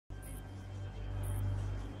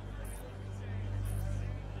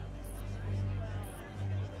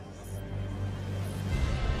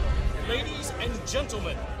And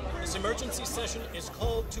gentlemen, this emergency session is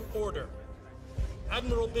called to order.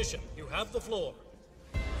 Admiral Bishop, you have the floor.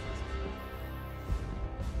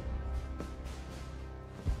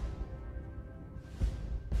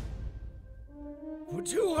 For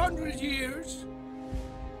 200 years,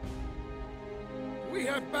 we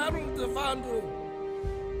have battled the Vandal.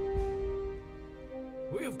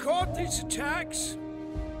 We have caught these attacks,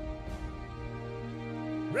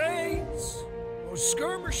 raids, or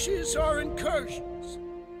skirmishes or incursions.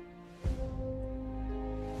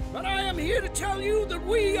 But I am here to tell you that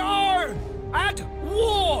we are at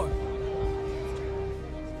war.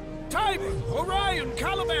 Tiber, Orion,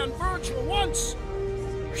 Caliban, Virgil, once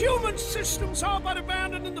human systems are but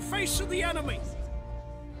abandoned in the face of the enemy.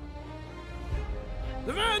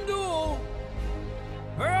 The Vandal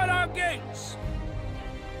are at our gates,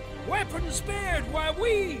 weapons bared while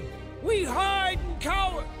we hide and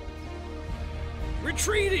cower,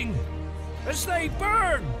 retreating as they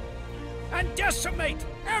burn and decimate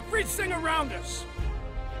everything around us.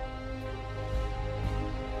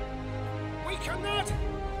 We cannot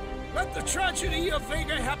let the tragedy of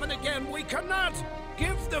Vega happen again. We cannot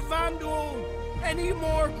give the Vandal any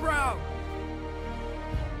more ground.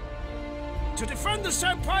 To defend this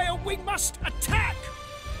empire, we must attack.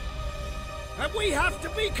 And we have to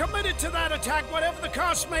be committed to that attack, whatever the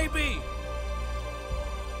cost may be.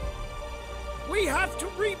 We have to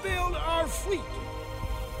rebuild our fleet.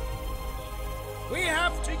 We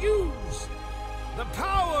have to use the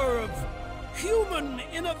power of human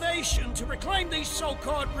innovation to reclaim these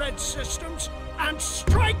so-called red systems and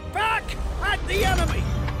strike back at the enemy.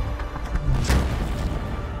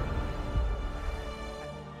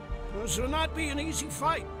 This will not be an easy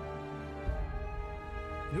fight.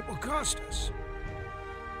 It will cost us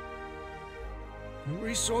in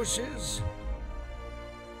resources,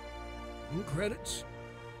 in credits,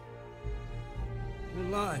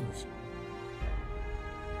 in lives.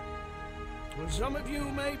 Well, some of you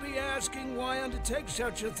may be asking why undertake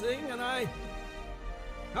such a thing, and I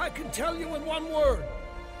can tell you in one word: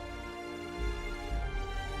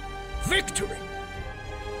 victory.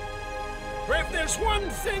 For if there's one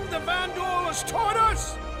thing the Vandal has taught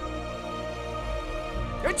us,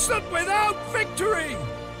 it's that without victory,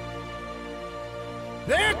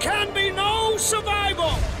 there can be no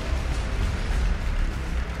survival.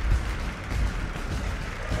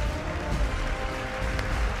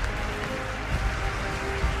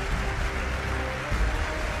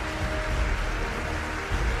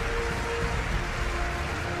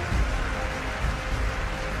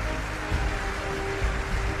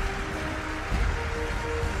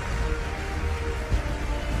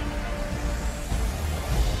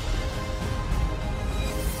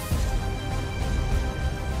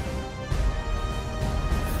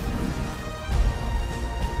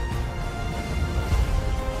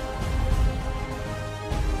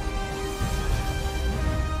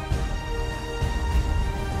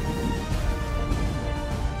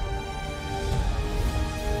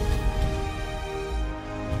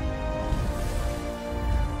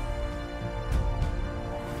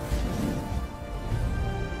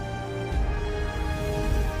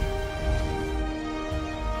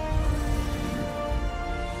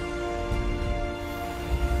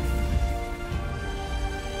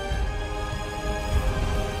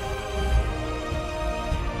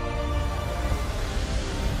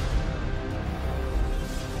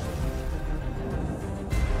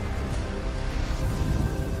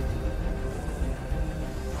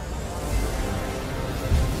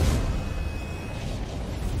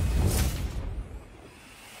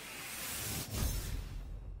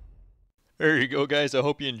 There you go, guys. I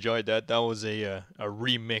hope you enjoyed that. That was a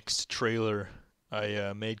remixed trailer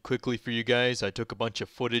I made quickly for you guys. I took a bunch of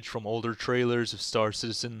footage from older trailers of Star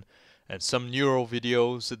Citizen and some neuro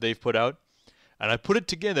videos that they've put out, and I put it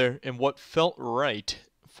together in what felt right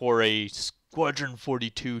for a Squadron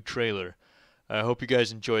 42 trailer. I hope you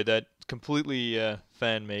guys enjoyed that. Completely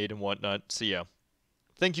fan-made and whatnot. So yeah,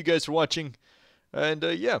 thank you guys for watching, and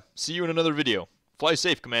yeah, see you in another video. Fly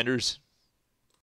safe, Commanders.